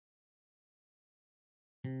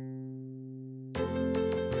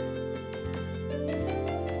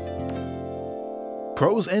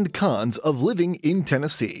Pros and cons of living in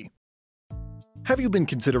Tennessee. Have you been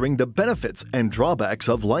considering the benefits and drawbacks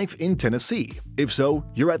of life in Tennessee? If so,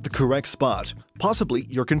 you're at the correct spot. Possibly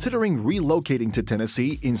you're considering relocating to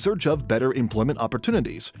Tennessee in search of better employment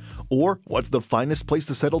opportunities. Or what's the finest place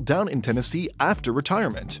to settle down in Tennessee after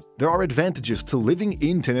retirement? There are advantages to living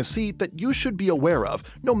in Tennessee that you should be aware of,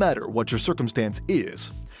 no matter what your circumstance is.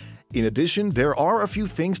 In addition, there are a few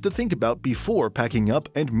things to think about before packing up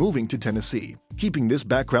and moving to Tennessee. Keeping this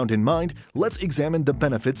background in mind, let's examine the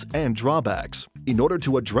benefits and drawbacks. In order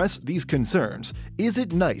to address these concerns, is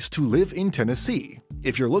it nice to live in Tennessee?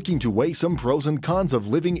 If you're looking to weigh some pros and cons of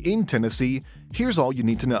living in Tennessee, here's all you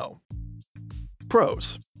need to know.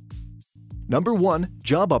 Pros. Number 1.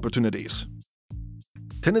 Job opportunities.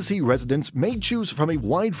 Tennessee residents may choose from a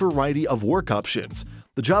wide variety of work options.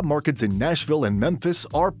 The job markets in Nashville and Memphis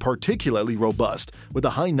are particularly robust, with a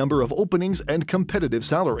high number of openings and competitive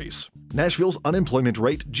salaries. Nashville's unemployment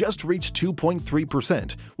rate just reached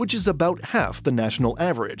 2.3%, which is about half the national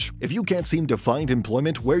average. If you can't seem to find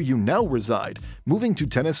employment where you now reside, moving to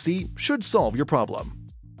Tennessee should solve your problem.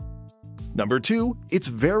 Number 2. It's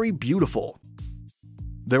very beautiful.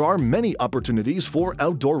 There are many opportunities for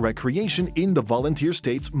outdoor recreation in the volunteer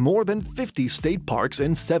state's more than 50 state parks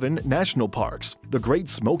and 7 national parks. The Great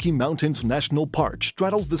Smoky Mountains National Park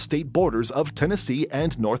straddles the state borders of Tennessee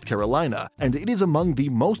and North Carolina, and it is among the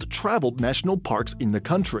most traveled national parks in the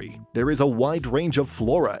country. There is a wide range of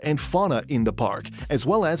flora and fauna in the park, as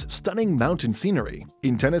well as stunning mountain scenery.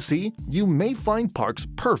 In Tennessee, you may find parks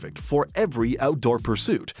perfect for every outdoor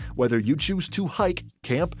pursuit, whether you choose to hike,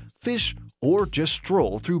 camp, fish, or just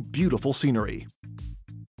stroll through beautiful scenery.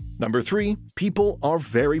 Number 3. People are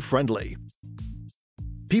very friendly.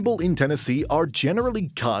 People in Tennessee are generally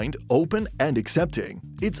kind, open, and accepting.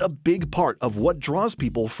 It's a big part of what draws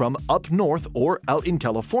people from up north or out in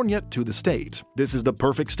California to the state. This is the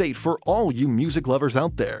perfect state for all you music lovers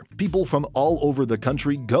out there. People from all over the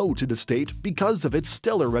country go to the state because of its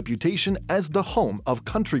stellar reputation as the home of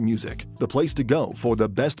country music, the place to go for the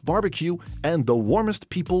best barbecue, and the warmest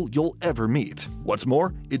people you'll ever meet. What's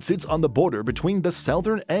more, it sits on the border between the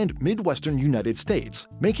southern and midwestern United States,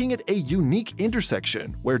 making it a unique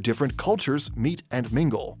intersection where different cultures meet and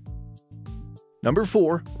mingle. Number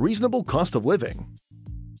 4. Reasonable cost of living.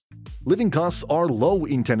 Living costs are low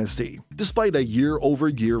in Tennessee. Despite a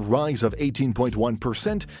year-over-year rise of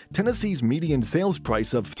 18.1%, Tennessee's median sales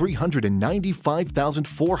price of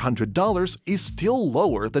 $395,400 is still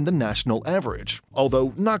lower than the national average.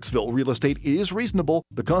 Although Knoxville real estate is reasonable,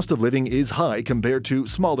 the cost of living is high compared to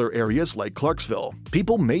smaller areas like Clarksville.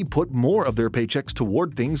 People may put more of their paychecks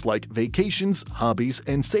toward things like vacations, hobbies,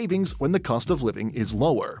 and savings when the cost of living is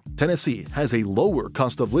lower. Tennessee has a lower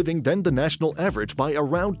cost of living than the national average by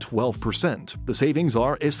around 12%. The savings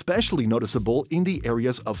are especially noticeable in the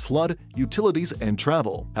areas of flood, utilities, and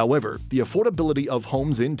travel. However, the affordability of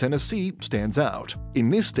homes in Tennessee stands out. In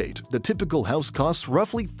this state, the typical house costs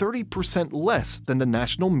roughly 30% less than the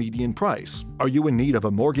national median price. Are you in need of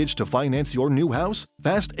a mortgage to finance your new house?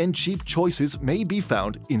 Fast and cheap choices may be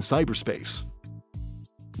found in cyberspace.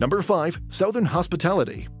 Number 5. Southern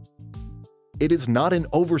hospitality. It is not an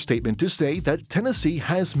overstatement to say that Tennessee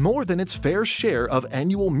has more than its fair share of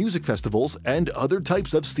annual music festivals and other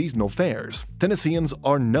types of seasonal fairs. Tennesseans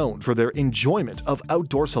are known for their enjoyment of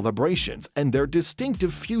outdoor celebrations and their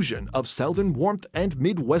distinctive fusion of Southern warmth and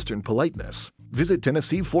Midwestern politeness. Visit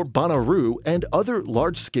Tennessee for Bonnaroo and other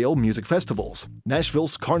large-scale music festivals,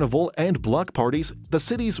 Nashville's carnival and block parties, the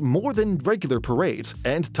city's more than regular parades,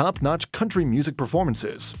 and top-notch country music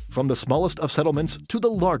performances. From the smallest of settlements to the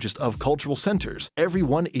largest of cultural centers,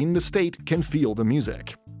 everyone in the state can feel the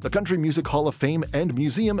music. The Country Music Hall of Fame and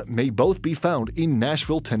Museum may both be found in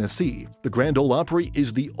Nashville, Tennessee. The Grand Ole Opry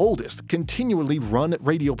is the oldest continually run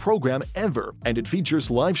radio program ever, and it features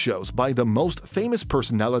live shows by the most famous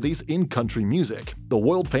personalities in country music. The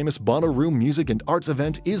world-famous Bonnaroo Music and Arts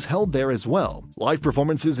event is held there as well. Live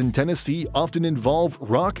performances in Tennessee often involve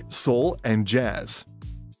rock, soul, and jazz.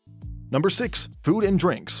 Number 6. Food and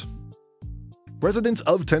drinks. Residents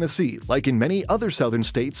of Tennessee, like in many other southern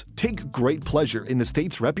states, take great pleasure in the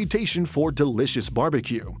state's reputation for delicious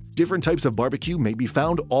barbecue. Different types of barbecue may be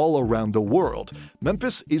found all around the world.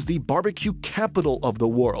 Memphis is the barbecue capital of the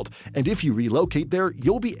world, and if you relocate there,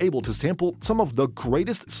 you'll be able to sample some of the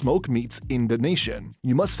greatest smoked meats in the nation.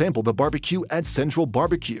 You must sample the barbecue at Central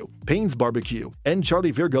Barbecue, Payne's Barbecue, and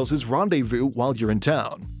Charlie Virgos' Rendezvous while you're in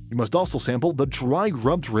town. You must also sample the dry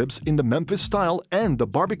rubbed ribs in the Memphis style and the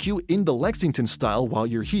barbecue in the Lexington style while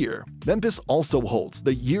you're here. Memphis also holds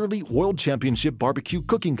the yearly World Championship Barbecue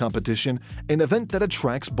Cooking Competition, an event that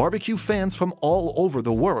attracts barbecue fans from all over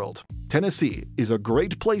the world. Tennessee is a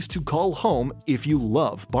great place to call home if you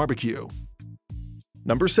love barbecue.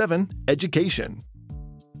 Number 7. Education.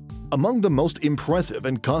 Among the most impressive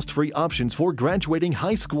and cost-free options for graduating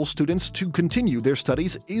high school students to continue their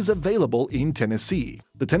studies is available in Tennessee.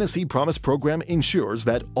 The Tennessee Promise program ensures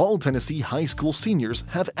that all Tennessee high school seniors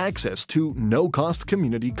have access to no-cost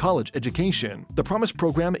community college education. The Promise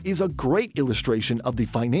program is a great illustration of the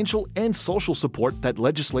financial and social support that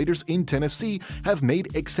legislators in Tennessee have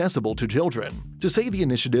made accessible to children. To say the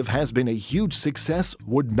initiative has been a huge success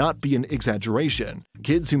would not be an exaggeration.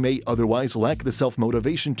 Kids who may otherwise lack the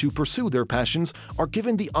self-motivation to pursue their passions are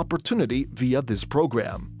given the opportunity via this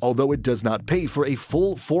program. Although it does not pay for a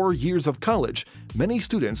full 4 years of college, many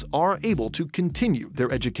students are able to continue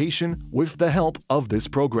their education with the help of this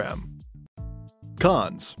program.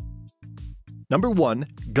 Cons. Number 1.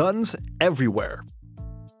 Guns everywhere.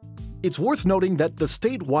 It's worth noting that the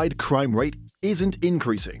statewide crime rate isn't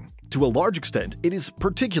increasing. To a large extent, it is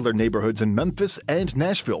particular neighborhoods in Memphis and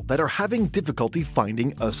Nashville that are having difficulty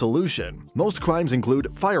finding a solution. Most crimes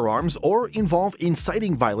include firearms or involve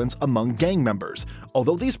inciting violence among gang members,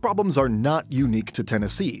 although these problems are not unique to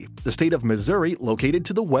Tennessee. The state of Missouri, located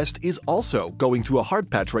to the west, is also going through a hard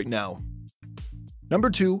patch right now. Number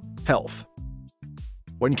 2. Health.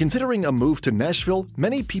 When considering a move to Nashville,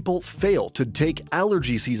 many people fail to take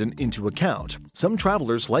allergy season into account. Some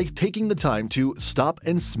travelers like taking the time to stop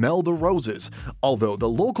and smell the roses, although the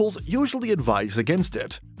locals usually advise against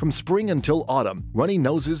it. From spring until autumn, runny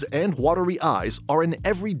noses and watery eyes are an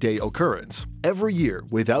everyday occurrence. Every year,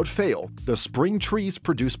 without fail, the spring trees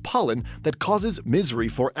produce pollen that causes misery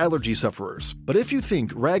for allergy sufferers. But if you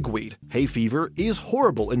think ragweed, hay fever is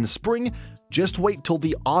horrible in the spring, just wait till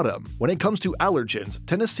the autumn. When it comes to allergens,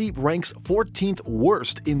 Tennessee ranks 14th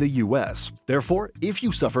worst in the US. Therefore, if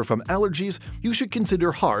you suffer from allergies, you should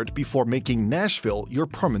consider hard before making Nashville your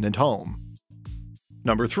permanent home.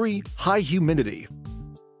 Number 3. High humidity.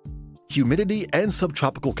 Humidity and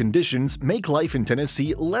subtropical conditions make life in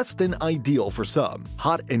Tennessee less than ideal for some.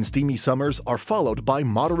 Hot and steamy summers are followed by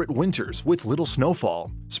moderate winters with little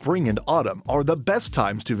snowfall. Spring and autumn are the best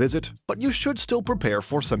times to visit, but you should still prepare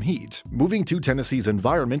for some heat. Moving to Tennessee's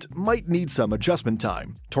environment might need some adjustment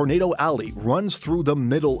time. Tornado Alley runs through the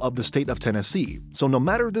middle of the state of Tennessee, so no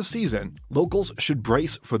matter the season, locals should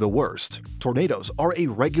brace for the worst. Tornadoes are a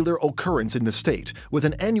regular occurrence in the state, with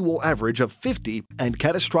an annual average of 50, and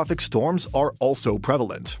catastrophic storms are also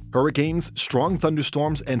prevalent. Hurricanes, strong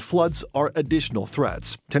thunderstorms, and floods are additional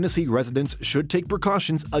threats. Tennessee residents should take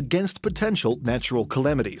precautions against potential natural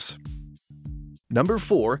calamities. Number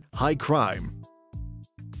 4. High crime.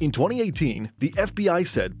 In 2018, the FBI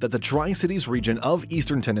said that the Tri-Cities region of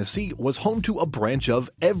eastern Tennessee was home to a branch of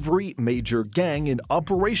every major gang in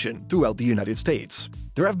operation throughout the United States.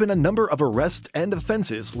 There have been a number of arrests and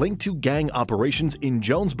offenses linked to gang operations in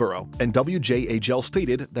Jonesboro, and WJHL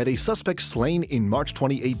stated that a suspect slain in March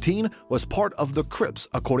 2018 was part of the Crips,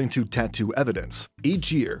 according to tattoo evidence.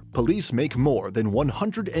 Each year, police make more than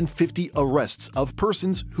 150 arrests of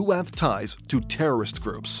persons who have ties to terrorist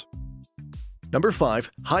groups. Number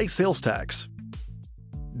 5. High sales tax.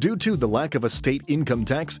 Due to the lack of a state income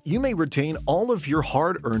tax, you may retain all of your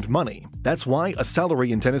hard-earned money. That's why a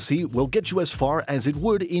salary in Tennessee will get you as far as it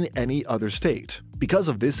would in any other state. Because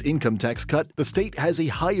of this income tax cut, the state has a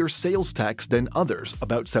higher sales tax than others,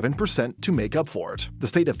 about 7%, to make up for it. The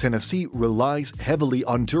state of Tennessee relies heavily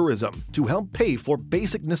on tourism to help pay for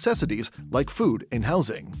basic necessities like food and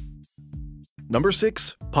housing. Number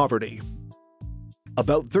 6. Poverty.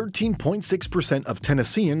 About 13.6% of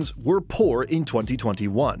Tennesseans were poor in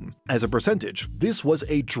 2021. As a percentage, this was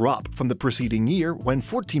a drop from the preceding year when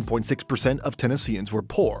 14.6% of Tennesseans were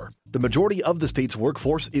poor. The majority of the state's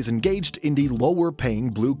workforce is engaged in the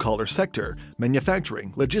lower-paying blue-collar sector.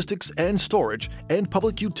 Manufacturing, logistics and storage, and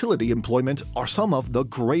public utility employment are some of the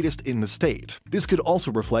greatest in the state. This could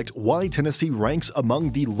also reflect why Tennessee ranks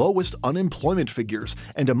among the lowest unemployment figures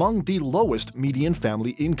and among the lowest median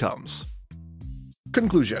family incomes.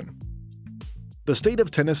 Conclusion. The state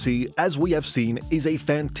of Tennessee, as we have seen, is a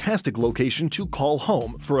fantastic location to call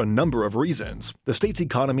home for a number of reasons. The state's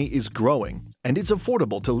economy is growing, and it's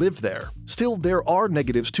affordable to live there. Still, there are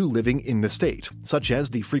negatives to living in the state, such as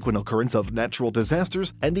the frequent occurrence of natural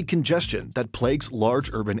disasters and the congestion that plagues large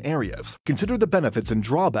urban areas. Consider the benefits and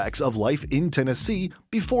drawbacks of life in Tennessee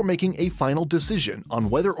before making a final decision on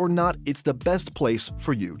whether or not it's the best place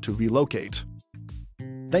for you to relocate.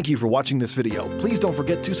 Thank you for watching this video. Please don't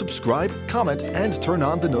forget to subscribe, comment, and turn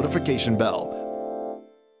on the notification bell.